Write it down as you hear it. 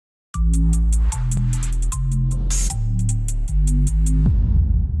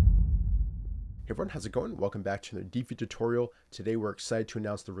Hey everyone, how's it going? Welcome back to another Deepvue tutorial. Today we're excited to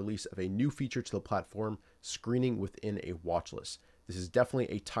announce the release of a new feature to the platform, screening within a watch list. This is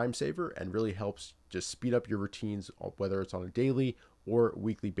definitely a time saver and really helps just speed up your routines, whether it's on a daily or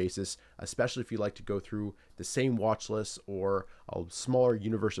weekly basis, especially if you like to go through the same watch list or a smaller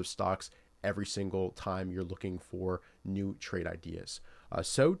universe of stocks every single time you're looking for new trade ideas.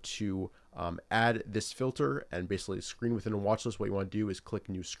 So to add this filter and basically screen within a watch list, what you want to do is click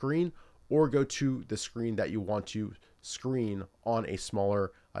new screen, or go to the screen that you want to screen on a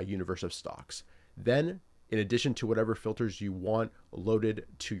smaller universe of stocks. Then, in addition to whatever filters you want loaded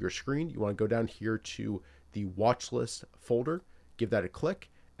to your screen, you want to go down here to the watch list folder, give that a click,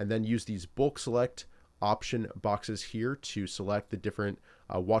 and then use these bulk select option boxes here to select the different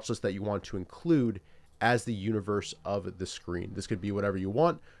watch lists that you want to include as the universe of the screen. This could be whatever you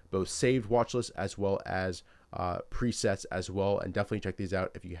want, both saved watch lists as well as presets as well, and definitely check these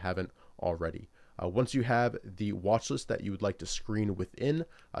out if you haven't already. Once you have the watch list that you would like to screen within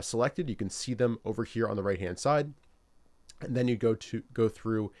selected, you can see them over here on the right hand side, and then you go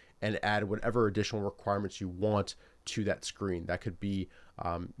through and add whatever additional requirements you want to that screen. That could be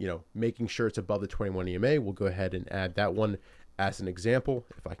making sure it's above the 21 EMA. We'll go ahead and add that one as an example.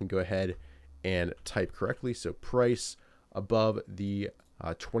 If I can go ahead and type correctly, so price above the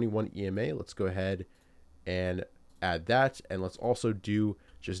 21 EMA, let's go ahead and add that, and let's also do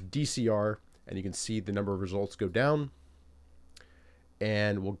just DCR, and you can see the number of results go down,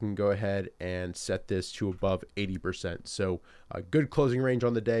 and we can go ahead and set this to above 80%. So a good closing range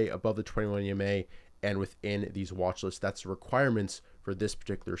on the day, above the 21 EMA, and within these watch lists. That's the requirements for this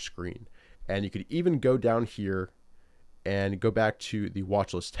particular screen. And you could even go down here and go back to the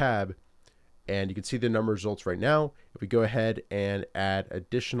watch list tab, and you can see the number of results right now. If we go ahead and add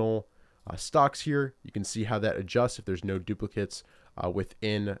additional stocks here, you can see how that adjusts if there's no duplicates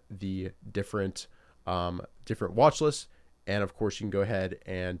within the different watch lists. And of course, you can go ahead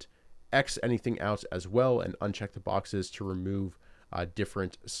and X anything out as well and uncheck the boxes to remove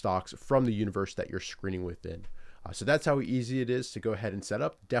different stocks from the universe that you're screening within. So that's how easy it is to go ahead and set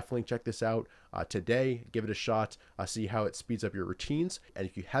up. Definitely check this out today. Give it a shot. See how it speeds up your routines. And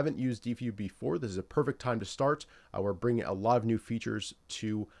if you haven't used Deepvue before, this is a perfect time to start. We're bringing a lot of new features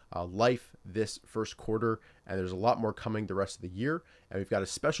to life this first quarter, and there's a lot more coming the rest of the year. And we've got a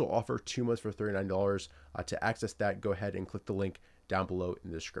special offer, 2 months for $39. To access that, go ahead and click the link down below in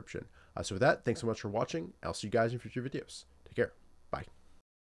the description. So with that, thanks so much for watching. I'll see you guys in future videos. Take care.